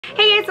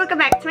Hey guys, welcome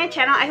back to my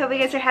channel. I hope you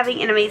guys are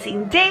having an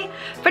amazing day.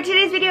 For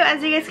today's video,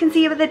 as you guys can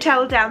see with the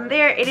title down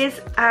there, it is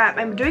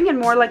I'm doing it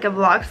more like a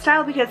vlog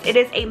style because it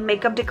is a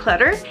makeup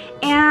declutter.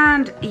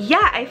 And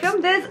yeah, I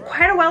filmed this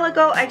quite a while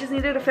ago. I just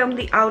needed to film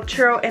the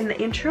outro and the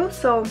intro,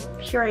 so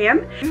here I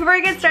am. Before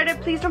I get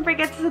started, please don't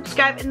forget to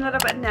subscribe and the little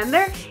button down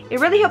there. It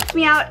really helps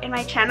me out in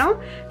my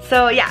channel.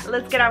 So yeah,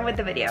 let's get on with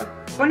the video.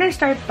 I want to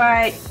start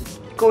by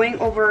going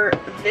over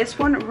this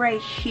one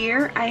right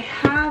here.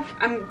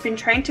 I've been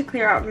trying to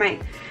clear out my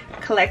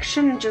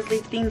collection, just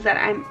leave things that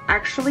I'm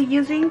actually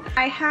using.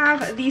 I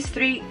have these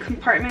three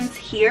compartments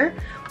here,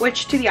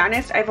 which to be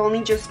honest, I've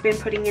only just been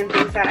putting in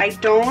things that I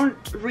don't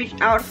reach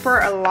out for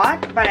a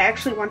lot, but I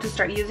actually want to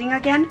start using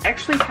again. I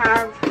actually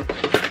have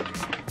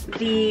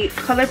the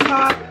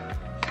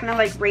ColourPop kind of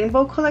like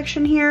rainbow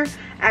collection here.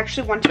 I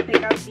actually want to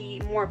pick out the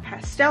more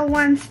pastel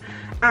ones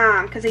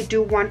because I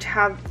do want to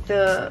have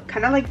the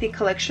kind of like the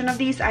collection of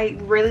these. I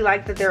really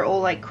like that they're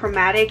all like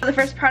chromatic. The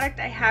first product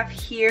I have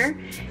here,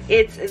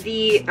 it's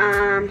the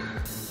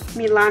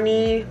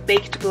Milani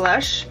Baked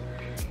Blush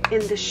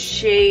in the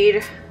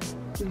shade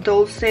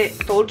Dolce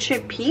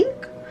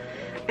Pink.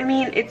 I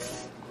mean,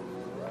 it's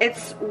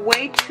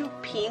way too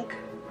pink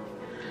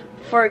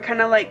for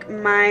kind of like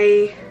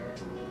my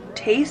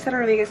taste. I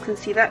don't know if you guys can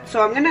see that,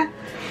 so I'm gonna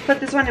put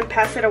this one and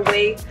pass it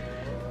away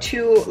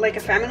to like a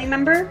family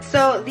member.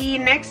 So the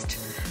next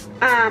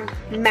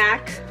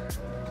MAC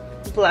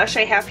blush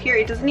I have here,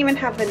 it doesn't even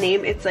have the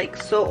name. It's like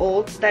so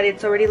old that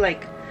it's already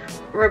like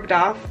rubbed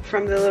off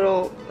from the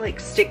little like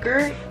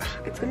sticker.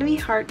 It's gonna be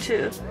hard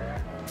to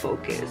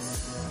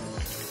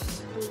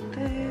focus on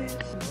this.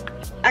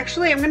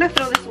 Actually, I'm gonna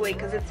throw this away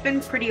because it's been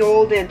pretty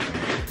old and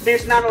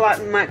there's not a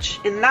lot much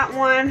in that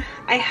one.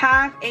 I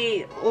have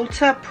a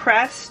Ulta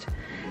pressed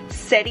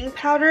setting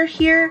powder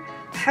here.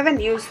 I haven't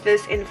used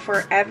this in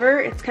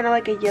forever. It's kind of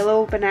like a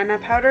yellow banana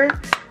powder,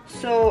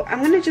 so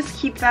I'm gonna just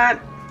keep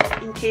that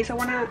in case I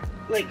want to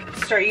like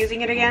start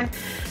using it again.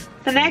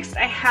 The next,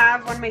 I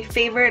have one of my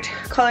favorite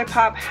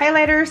ColourPop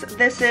highlighters.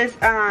 This is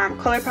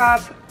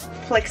ColourPop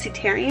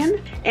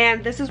Flexitarian,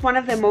 and this is one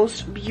of the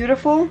most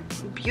beautiful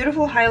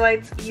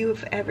highlights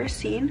you've ever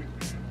seen.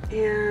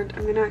 And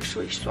I'm gonna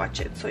actually swatch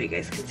it so you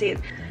guys can see it.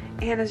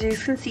 And as you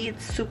guys can see,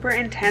 it's super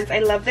intense. I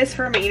love this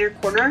for my inner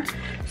corner,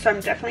 so I'm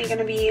definitely going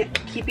to be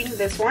keeping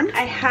this one.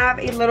 I have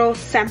a little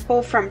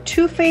sample from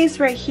Too Faced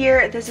right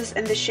here. This is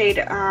in the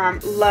shade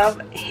Love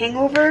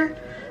Hangover.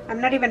 I'm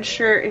not even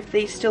sure if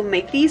they still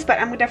make these, but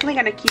I'm definitely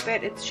going to keep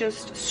it. It's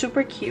just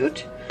super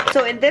cute.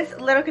 So in this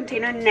little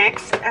container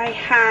next, I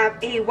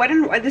have a Wet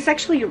n Wild. This is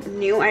actually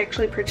new. I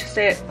actually purchased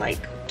it like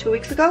 2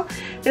 weeks ago.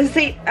 This is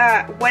a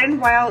Wet n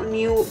Wild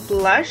new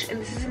blush, and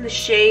this is in the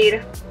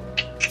shade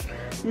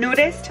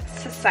Nudist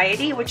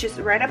Society, which is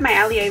right up my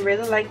alley. I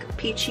really like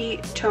peachy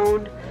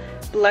toned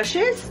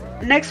blushes.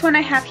 Next one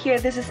I have here,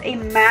 this is a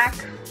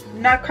MAC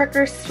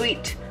Nutcracker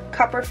Sweet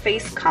Copper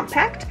Face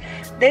Compact.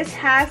 This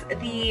has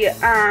the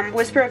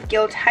Whisper of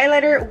Guilt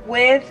highlighter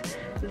with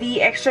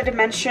the Extra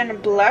Dimension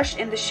blush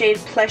in the shade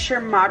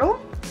Pleasure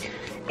Model.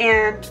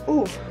 And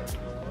ooh,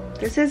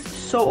 this is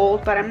so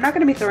old, but I'm not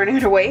going to be throwing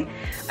it away.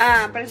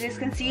 But as you guys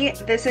can see,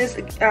 this is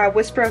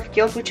Whisper of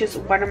Guilt, which is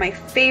one of my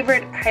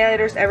favorite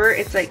highlighters ever.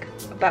 It's like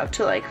about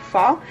to like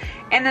fall.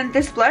 And then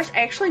this blush,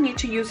 I actually need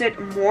to use it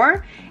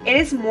more. It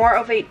is more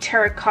of a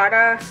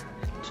terracotta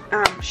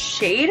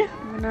shade.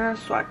 I'm going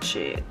to swatch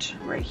it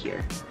right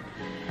here.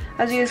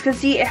 As you guys can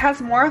see, it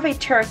has more of a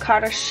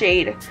terracotta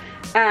shade.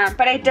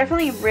 But I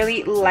definitely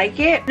really like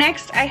it.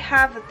 Next, I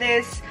have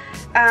this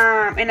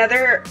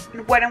another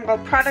Wet n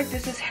Wild product.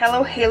 This is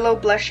Hello Halo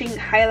Blushing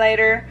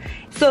Highlighter.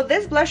 So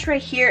this blush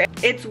right here,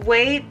 it's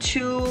way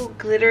too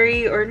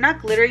glittery, or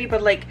not glittery,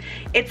 but like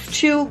it's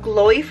too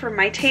glowy for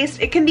my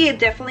taste. It can be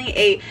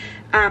definitely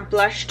a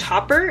blush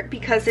topper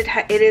because it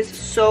is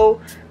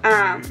so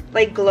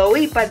like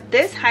glowy, but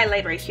this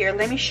highlight right here,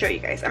 let me show you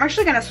guys. I'm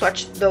actually gonna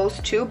swatch those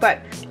two,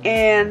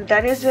 and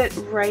that is it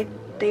right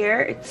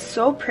there. It's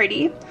so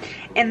pretty.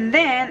 And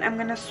then I'm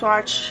gonna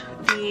swatch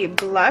the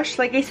blush.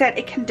 Like I said,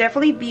 it can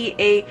definitely be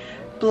a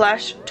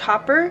blush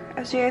topper,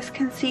 as you guys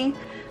can see.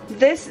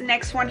 This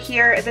next one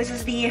here, this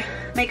is the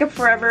Makeup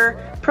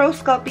Forever Pro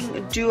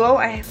Sculpting Duo.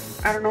 I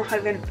don't know how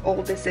even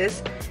old this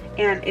is,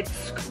 and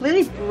it's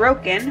completely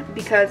broken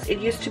because it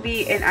used to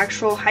be an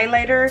actual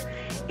highlighter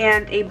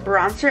and a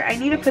bronzer. I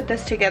need to put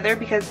this together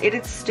because it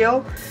is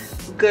still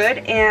good,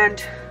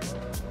 and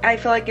I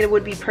feel like it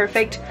would be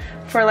perfect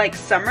for like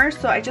summer,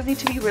 so I just need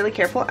to be really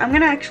careful. I'm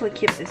gonna actually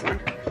keep this one.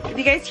 If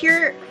you guys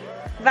hear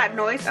that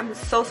noise, I'm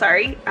so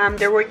sorry.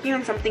 They're working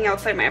on something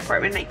outside my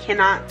apartment. I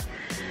cannot,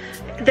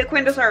 the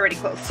windows are already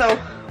closed, so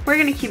we're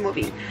gonna keep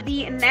moving.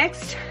 The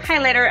next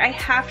highlighter I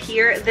have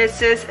here,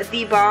 this is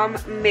the Balm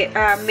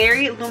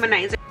Mary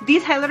Luminizer.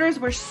 These highlighters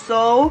were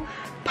so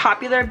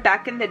popular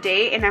back in the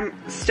day, and I'm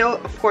still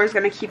of course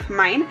gonna keep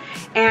mine,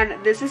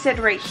 and this is it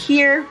right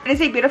here. It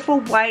is a beautiful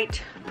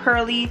white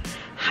pearly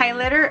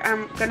highlighter.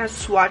 I'm gonna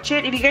swatch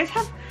it. If you guys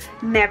have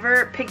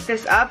never picked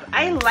this up,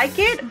 I like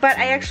it, but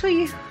I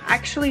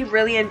actually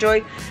really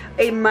enjoy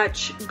a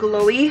much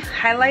glowy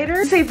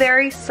highlighter. It's a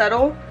very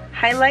subtle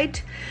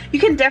highlight. You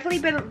can definitely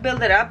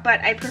build it up, but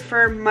I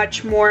prefer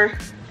much more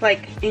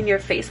like in your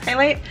face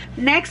highlight.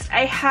 Next,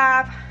 I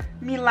have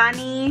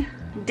Milani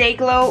Day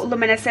Glow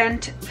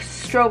Luminescent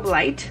Strobe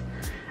Light.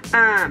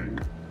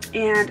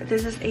 And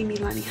this is a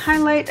Milani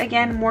highlight,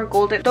 again more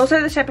golden. Those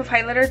are the type of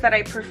highlighters that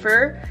I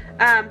prefer.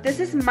 This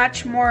is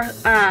much more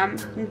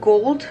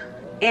gold,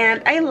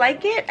 and I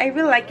like it. I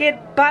really like it,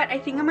 but I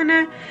think I'm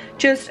gonna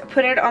just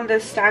put it on the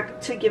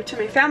stack to give to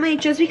my family,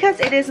 just because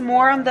it is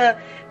more on the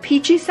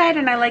peachy side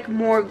and I like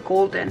more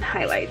golden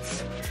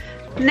highlights.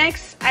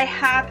 Next, I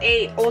have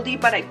a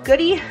oldie but a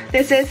goodie.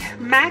 This is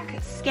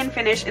MAC Skin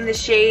Finish in the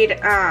shade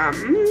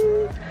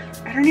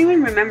I don't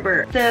even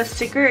remember. The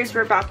sticker is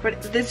ripped off,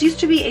 but this used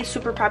to be a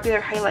super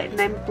popular highlight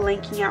and I'm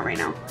blanking out right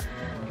now.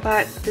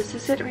 But this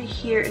is it right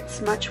here.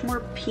 It's much more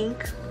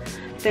pink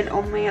than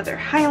all my other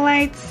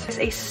highlights. It's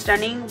a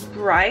stunning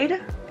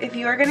bride. If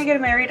you are gonna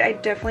get married, I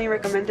definitely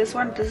recommend this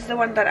one. This is the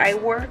one that I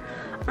wore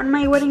on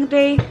my wedding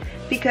day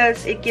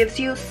because it gives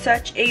you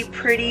such a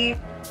pretty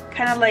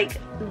kind of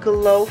like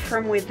glow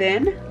from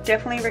within.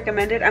 Definitely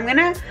recommend it. I'm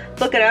gonna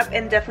look it up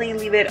and definitely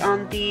leave it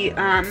on the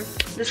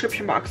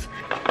description box.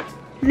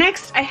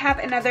 Next, I have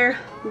another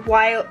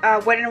Wet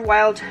n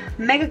Wild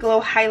Mega Glow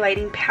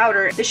Highlighting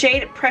Powder, the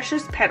shade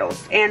Precious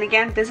Petals. And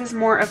again, this is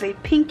more of a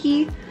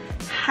pinky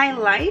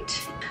highlight.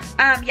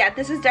 Yeah,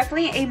 this is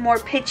definitely a more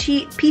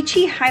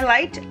peachy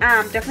highlight.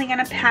 Definitely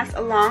gonna pass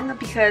along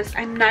because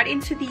I'm not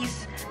into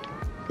these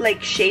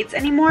like shades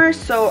anymore,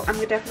 so I'm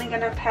definitely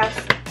gonna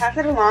pass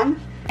it along.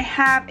 I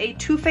have a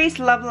Too Faced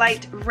Love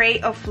Light Ray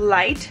of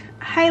Light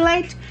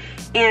highlight,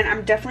 and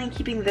I'm definitely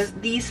keeping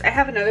these. I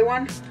have another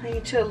one. I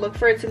need to look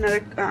for it. It's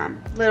another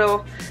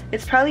little,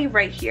 it's probably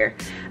right here.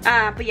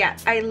 But yeah,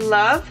 I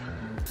love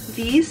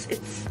these.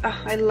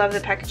 I love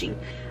the packaging.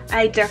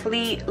 I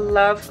definitely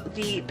love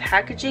the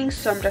packaging,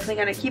 so I'm definitely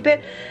gonna keep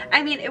it.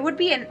 I mean, it would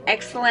be an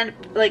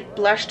excellent like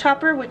blush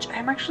topper, which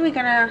I'm actually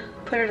gonna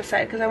put it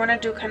aside because I want to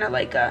do kind of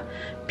like a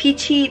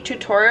peachy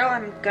tutorial.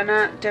 I'm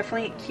gonna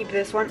definitely keep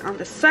this one on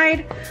the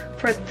side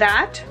for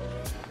that.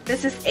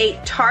 This is a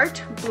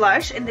Tarte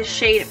blush in the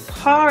shade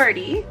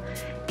Party,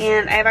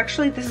 and I've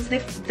actually, this is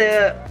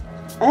the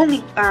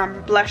only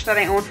blush that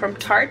I own from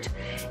Tarte,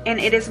 and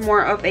it is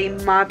more of a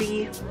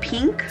mauvey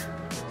pink.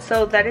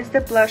 So that is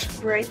the blush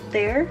right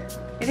there.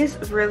 It is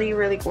really,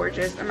 really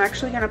gorgeous. I'm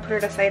actually gonna put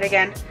it aside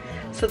again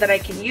so that I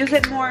can use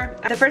it more.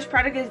 The first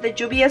product is the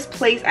Juvia's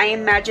Place I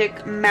Am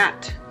Magic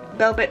Matte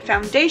Velvet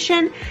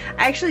Foundation.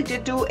 I actually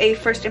did do a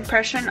first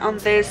impression on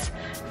this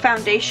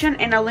foundation,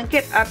 and I'll link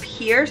it up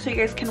here so you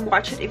guys can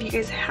watch it if you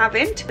guys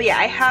haven't. But yeah,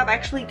 I have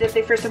actually did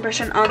the first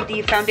impression on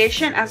the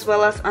foundation as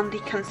well as on the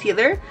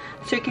concealer,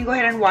 so you can go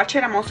ahead and watch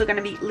it. I'm also going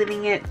to be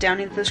leaving it down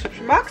in the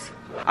description box,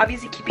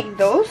 obviously keeping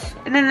those.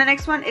 And then the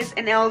next one is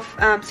an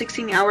e.l.f.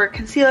 16 Hour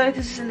Concealer.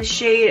 This is in the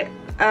shade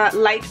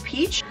Light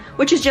Peach,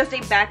 which is just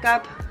a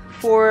backup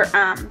for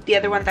the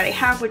other one that I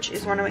have, which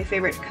is one of my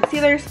favorite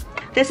concealers.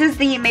 This is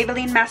the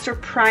Maybelline Master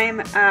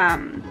Prime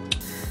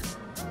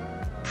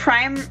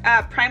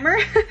Primer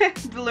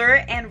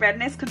Blur and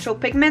Redness Control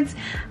Pigments.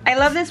 I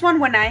love this one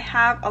when I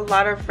have a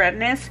lot of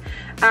redness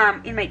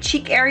in my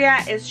cheek area.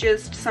 It's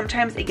just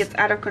sometimes it gets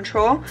out of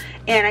control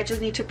and I just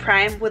need to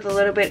prime with a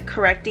little bit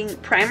correcting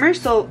primer,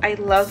 so I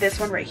love this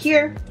one right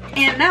here.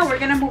 And now we're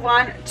gonna move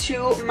on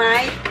to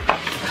my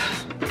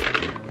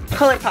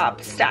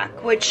ColourPop stack,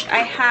 which I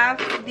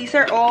have. These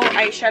are all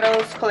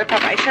eyeshadows, ColourPop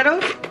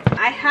eyeshadows.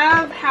 I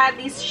have had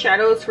these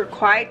shadows for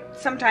quite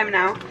some time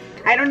now.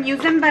 I don't use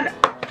them, but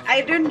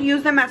I don't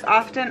use them as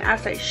often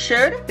as I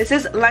should. This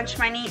is Lunch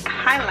Money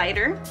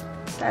highlighter.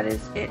 That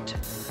is it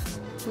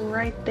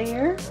right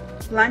there,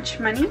 Lunch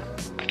Money.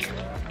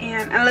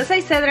 And unless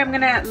I said that I'm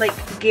gonna like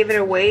give it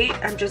away,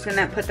 I'm just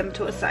gonna put them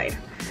to a side.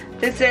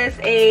 This is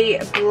a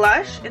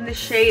blush in the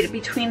shade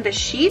Between the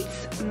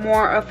Sheets,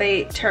 more of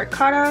a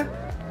terracotta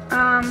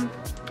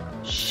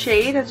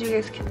shade, as you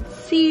guys can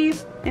see.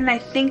 And I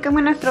think I'm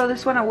gonna throw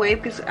this one away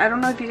because I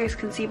don't know if you guys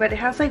can see, but it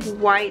has like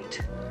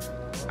white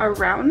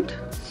around,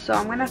 so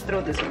I'm gonna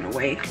throw this one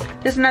away.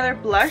 There's another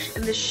blush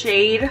in the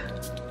shade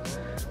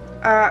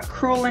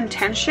Cruel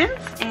Intentions,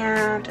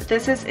 and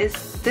this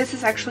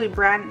is actually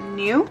brand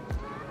new,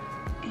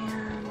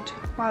 and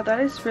wow, that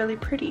is really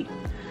pretty.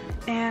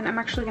 And I'm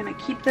actually gonna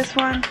keep this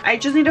one. I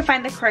just need to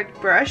find the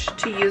correct brush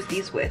to use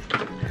these with.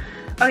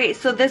 Okay,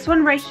 so this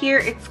one right here,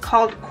 it's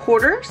called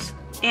Quarters,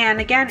 and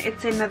again,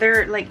 it's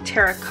another like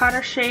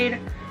terracotta shade,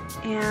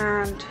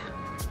 and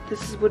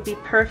this would be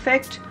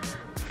perfect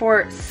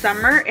for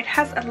summer. It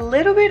has a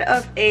little bit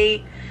of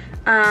a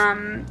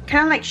kind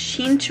of like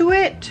sheen to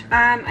it.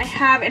 I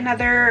have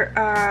another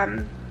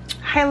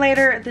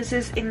highlighter. This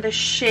is in the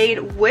shade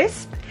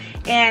Wisp,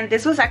 and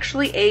this was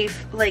actually a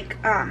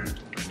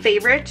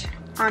favorite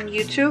on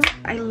YouTube.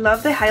 I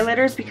love the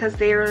highlighters because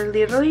they are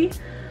literally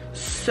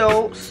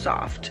so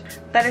soft.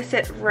 That is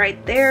it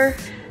right there.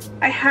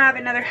 I have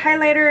another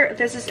highlighter.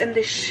 This is in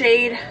the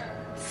shade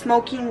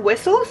Smoking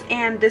Whistles,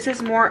 and this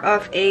is more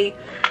of a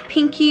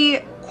pinky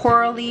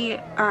corally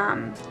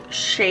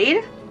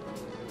shade.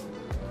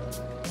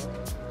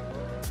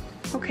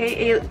 Okay,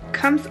 it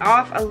comes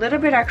off a little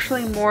bit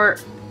actually more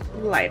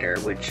lighter,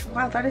 which,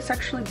 wow, that is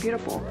actually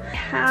beautiful. I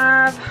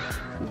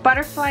have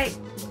Butterfly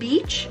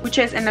Beach, which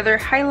is another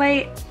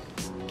highlight.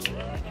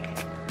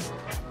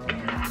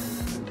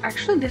 And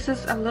actually this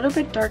is a little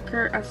bit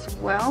darker as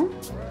well,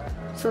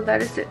 so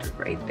that is it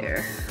right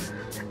there.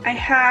 I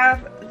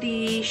have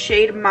the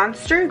shade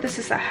Monster. This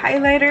is a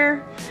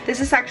highlighter. This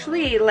is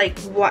actually like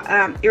what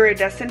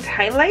iridescent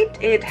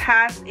highlight. It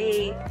has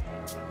a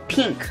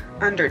pink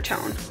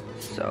undertone,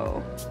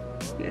 so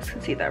you guys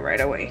can see that right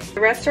away.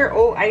 The rest are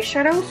all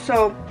eyeshadows,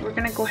 so we're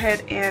gonna go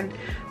ahead and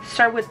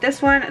start with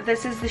this one.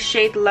 This is the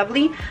shade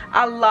Lovely.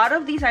 A lot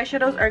of these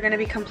eyeshadows are gonna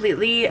be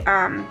completely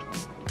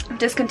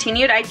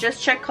discontinued. I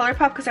just checked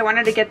ColourPop because I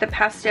wanted to get the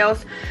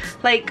pastels,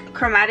 like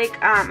chromatic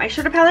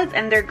eyeshadow palettes,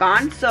 and they're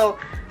gone. So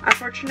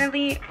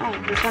unfortunately,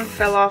 oh, this one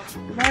fell off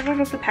right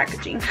out of the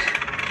packaging.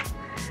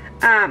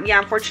 Yeah,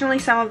 unfortunately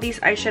some of these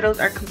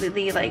eyeshadows are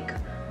completely like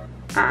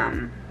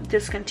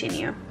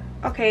discontinued.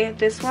 Okay,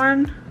 this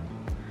one,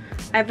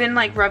 I've been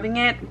like rubbing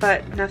it,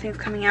 but nothing's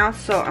coming out,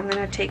 so I'm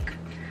gonna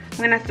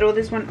throw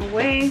this one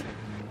away.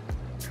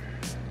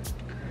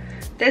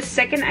 This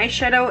second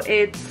eyeshadow,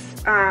 it's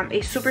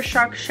a Super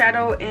Shock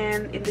shadow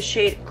and in the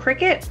shade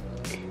Cricket,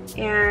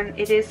 and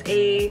it is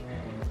a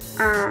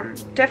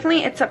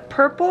definitely, it's a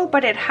purple,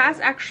 but it has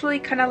actually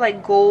kind of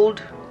like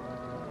gold,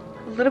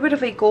 a little bit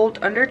of a gold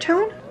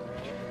undertone.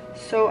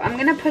 So I'm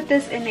gonna put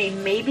this in a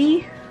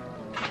maybe,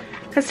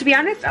 because to be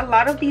honest, a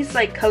lot of these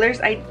like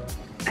colors I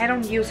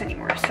don't use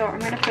anymore, so I'm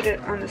gonna put it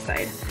on the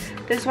side.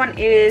 This one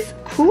is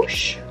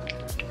Koosh,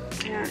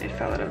 and it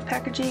fell out of the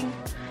packaging,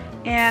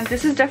 and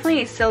this is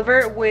definitely a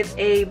silver with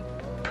a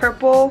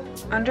purple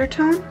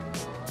undertone.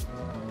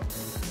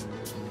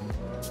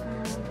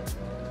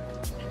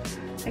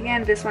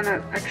 Again, this one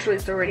actually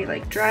is already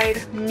like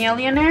dried.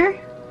 Millionaire,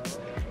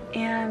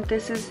 and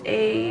this is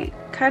a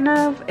kind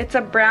of, it's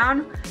a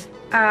brown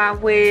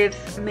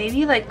with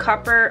maybe like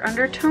copper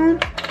undertone.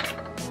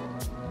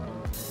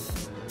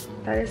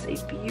 That is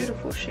a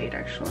beautiful shade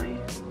actually.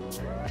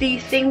 The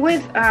thing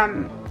with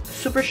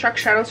Super Shock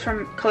shadows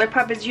from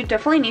ColourPop is you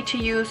definitely need to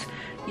use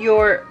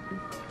your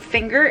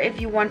finger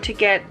if you want to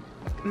get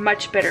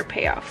much better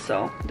payoff.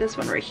 So this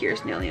one right here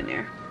is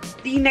Millionaire.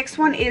 The next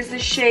one is the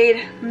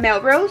shade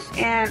Melrose,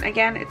 and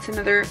again, it's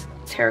another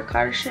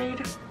terracotta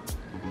shade.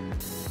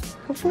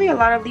 Hopefully a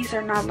lot of these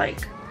are not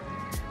like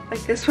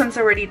this one's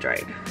already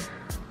dried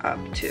up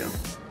too.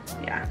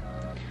 Yeah.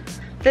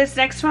 This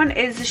next one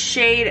is the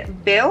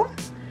shade Bill,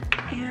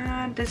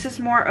 and this is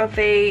more of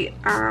a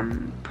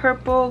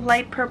purple,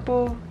 light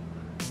purple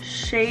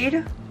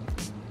shade.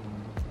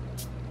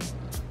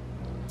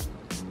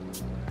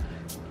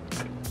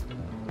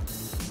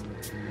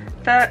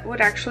 That would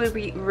actually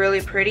be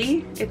really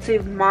pretty. It's a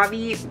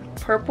mauve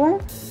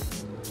purple,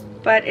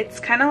 but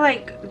it's kind of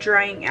like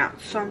drying out,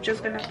 so I'm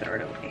just gonna throw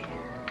it away.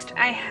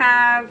 I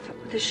have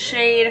the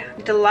shade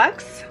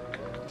Deluxe.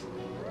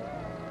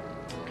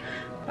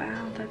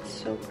 Wow, that's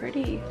so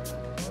pretty.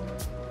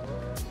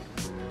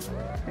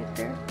 Right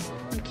there.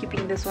 I'm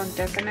keeping this one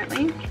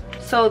definitely.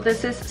 So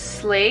this is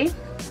Slay.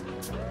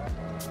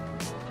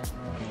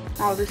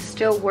 Oh, this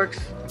still works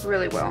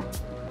really well.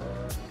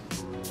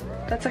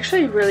 That's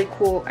actually a really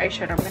cool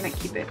eyeshadow. I'm gonna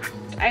keep it.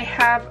 I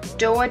have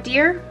Doa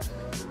Deer.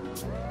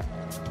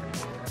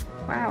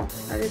 Wow,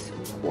 that is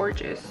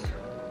gorgeous.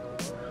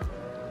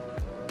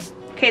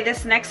 Okay,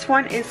 this next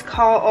one is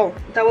called,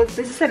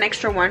 this is an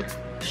extra one,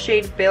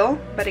 shade Bill,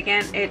 but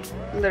again, it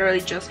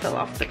literally just fell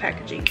off the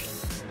packaging.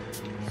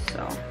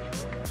 So,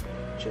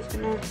 just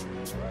gonna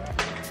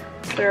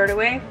clear it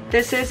away.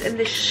 This is in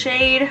the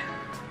shade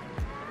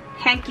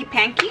Hanky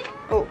Panky.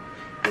 Oh,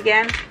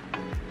 again,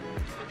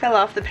 fell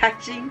off the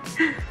packaging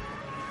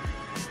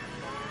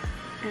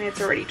and it's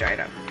already dried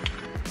up.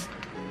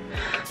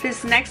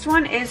 This next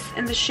one is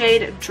in the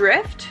shade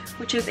Drift,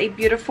 which is a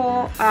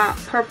beautiful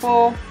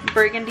purple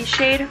burgundy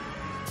shade.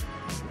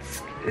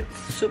 It's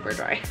super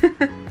dry.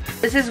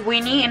 This is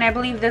Weenie, and I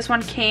believe this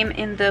one came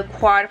in the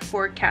quad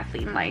for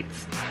Kathleen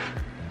Lights.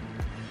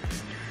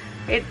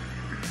 I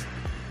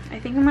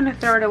think I'm gonna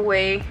throw it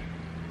away.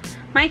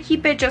 Might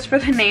keep it just for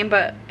the name,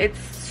 but it's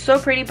so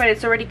pretty, but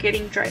it's already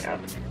getting dried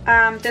up.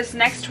 This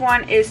next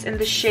one is in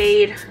the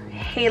shade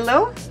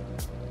Halo.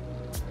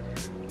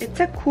 It's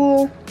a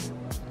cool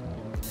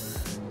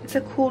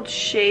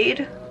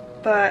shade,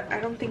 but I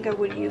don't think I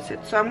would use it,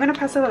 so I'm gonna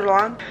pass it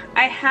along.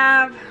 I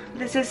have,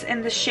 this is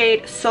in the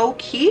shade So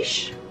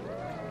Quiche.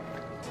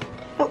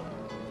 Oh,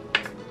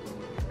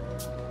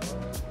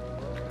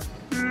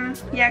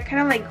 yeah,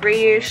 kind of like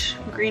grayish,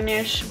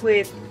 greenish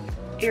with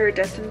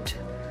iridescent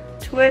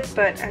to it,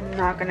 but I'm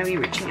not gonna be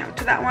reaching out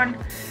to that one.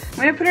 I'm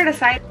gonna put it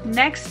aside.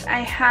 Next, I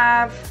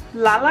have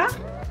Lala,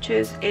 which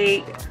is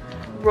a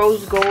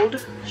rose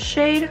gold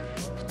shade.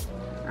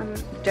 I'm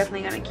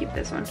definitely gonna keep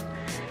this one.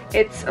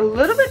 It's a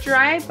little bit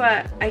dry,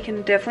 but I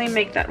can definitely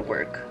make that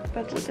work.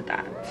 But look at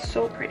that,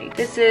 so pretty.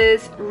 This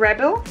is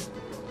Rebel.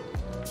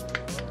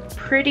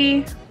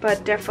 Pretty,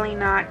 but definitely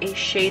not a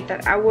shade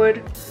that I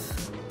would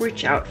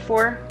reach out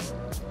for.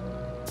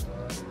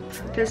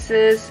 This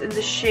is in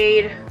the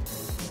shade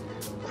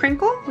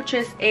Crinkle, which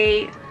is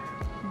a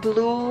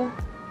blue,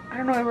 I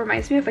don't know, it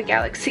reminds me of a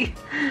galaxy.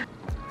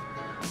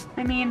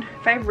 I mean,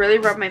 if I really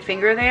rub my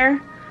finger there,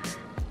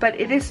 but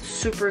it is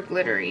super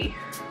glittery,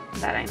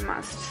 that I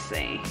must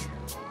say.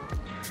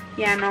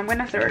 Yeah, no, I'm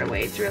gonna throw it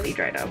away. It's really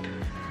dried up.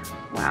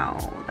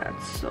 Wow,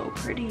 that's so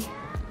pretty.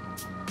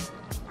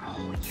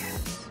 Oh,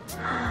 yes.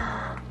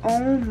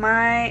 Oh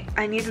my,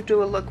 I need to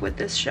do a look with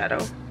this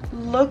shadow.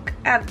 Look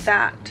at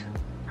that.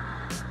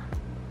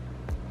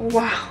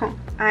 Wow,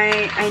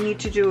 I need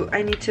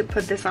to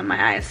put this on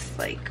my eyes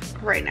like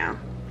right now.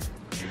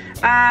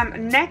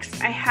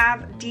 Next I have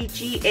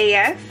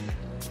DGAF.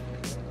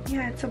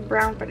 Yeah, it's a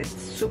brown, but it's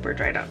super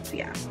dried up.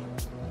 Yeah,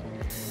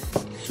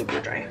 super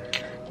dry.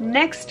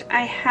 Next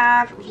I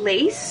have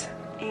Lace,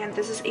 and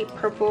this is a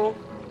purple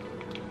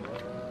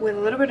with a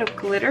little bit of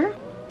glitter,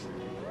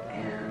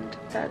 and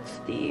that's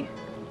the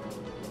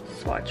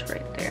swatch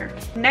right there.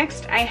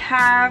 Next I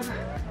have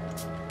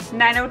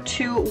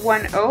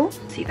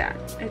 90210. See that?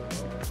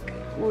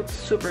 It's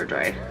super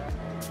dry.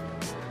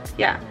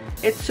 Yeah,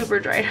 it's super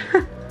dry.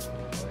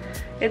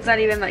 It's not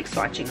even like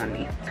swatching on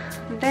me.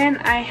 Then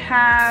I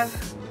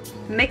have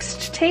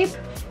Mixed Tape,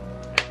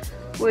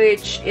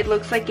 which it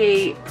looks like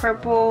a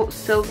purple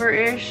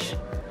silver-ish.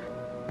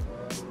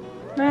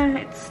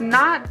 It's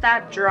not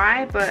that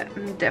dry, but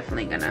I'm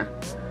definitely gonna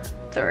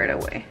throw it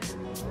away.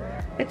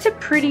 It's a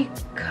pretty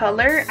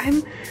color.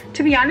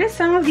 To be honest,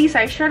 some of these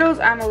eyeshadows,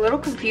 I'm a little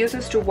confused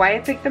as to why I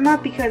picked them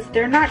up, because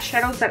they're not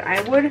shadows that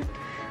I would.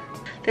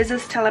 This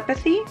is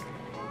Telepathy,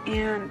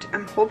 and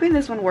I'm hoping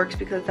this one works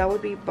because that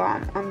would be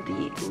bomb on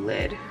the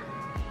lid.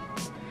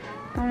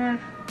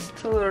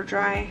 It's a little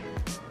dry.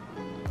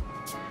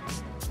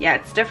 Yeah,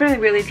 it's definitely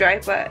really dry,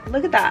 but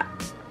look at that.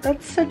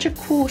 That's such a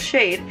cool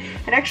shade.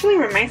 It actually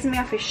reminds me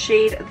of a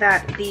shade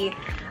that the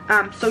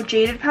So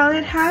Jaded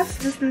palette has.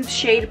 This is in the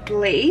shade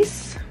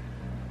Blaze,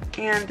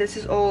 and this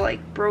is all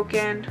like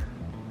broken.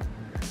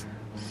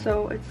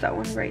 So it's that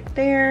one right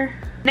there.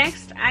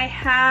 Next I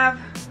have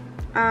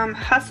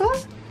Hustle.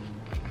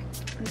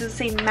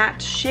 This is a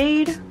matte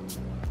shade.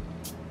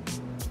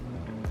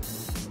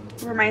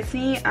 Reminds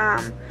me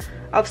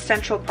of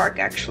Central Park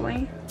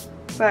actually,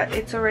 but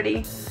it's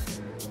already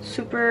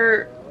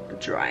super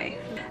dry.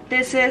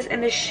 This is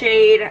in the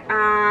shade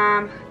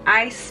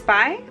I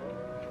Spy.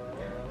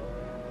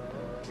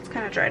 It's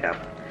kind of dried up.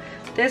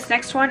 This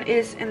next one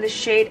is in the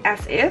shade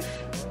As If,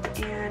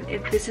 and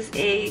this is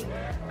a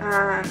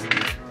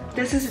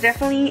this is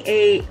definitely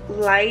a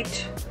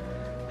light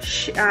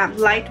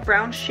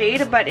brown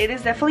shade, but it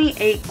is definitely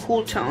a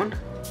cool tone.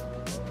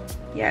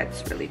 Yeah,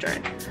 it's really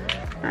dried.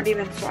 Not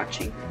even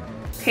swatching.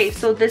 Okay,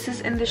 so this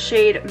is in the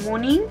shade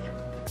Morning,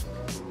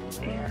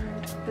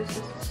 and this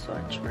is the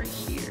swatch right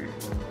here.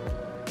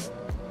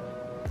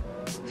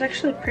 It's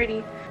actually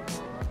pretty.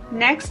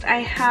 Next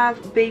I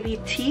have Baby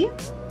T,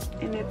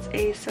 and it's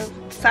a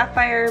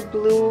sapphire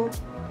blue.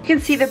 You can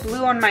see the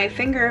blue on my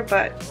finger,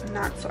 but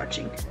not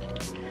swatching.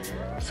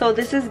 So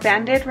this is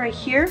Bandit right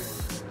here.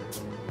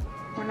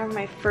 One of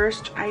my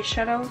first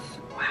eyeshadows.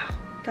 Wow,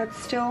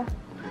 that's still,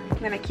 I'm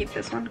gonna keep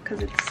this one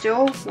because it's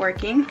still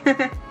working.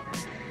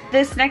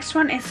 This next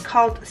one is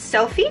called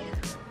Selfie.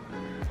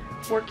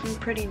 Working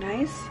pretty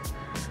nice.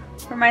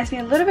 Reminds me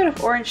a little bit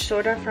of Orange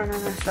Soda from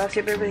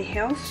Anastasia Beverly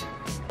Hills.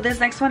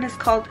 This next one is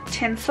called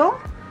Tinsel,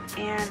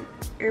 and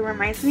it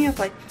reminds me of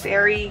like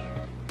fairies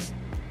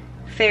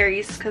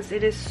because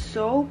it is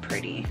so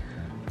pretty.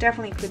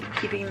 Definitely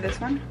keeping this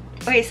one.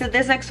 Okay, so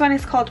this next one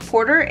is called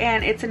Porter,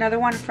 and it's another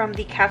one from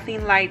the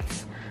Kathleen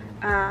Lights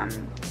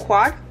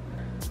quad.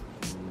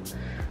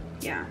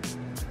 Yeah,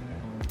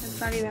 it's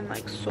not even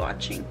like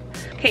swatching.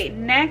 Okay,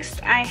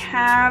 next I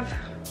have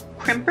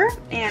Crimper,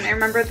 and I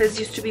remember this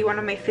used to be one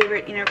of my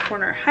favorite inner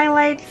corner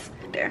highlights.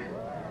 There,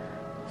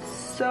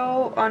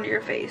 so on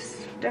your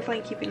face.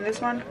 Definitely keeping this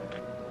one.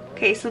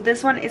 Okay, so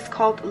this one is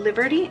called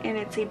Liberty, and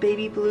it's a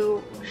baby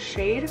blue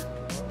shade.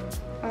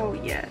 Oh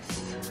yes.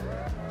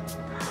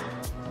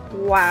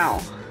 Wow,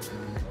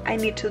 I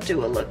need to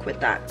do a look with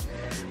that.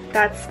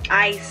 That's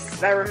ice.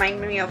 That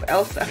reminded me of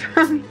Elsa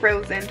from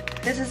Frozen.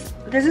 This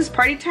is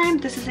Party Time.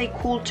 This is a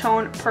cool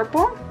tone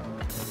purple.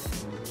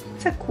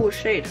 It's a cool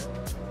shade.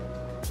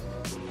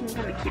 I'm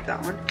gonna keep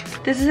that one.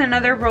 This is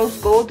another rose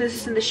gold. This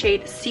is in the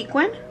shade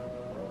Sequin.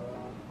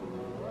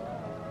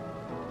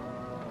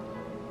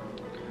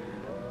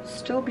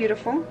 Still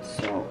beautiful,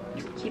 so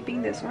I'm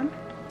keeping this one.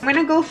 I'm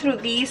gonna go through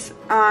these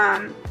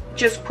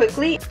just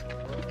quickly.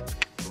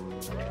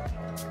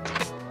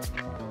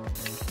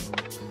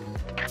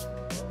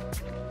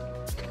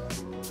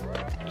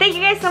 Thank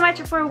you guys so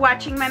much for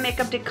watching my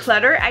makeup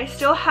declutter. I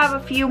still have a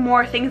few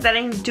more things that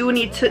I do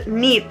need to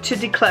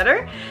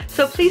declutter.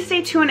 So please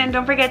stay tuned and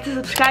don't forget to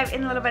subscribe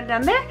in a little bit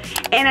down there.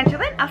 And until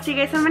then, I'll see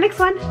you guys on my next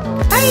one.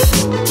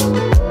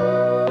 Bye!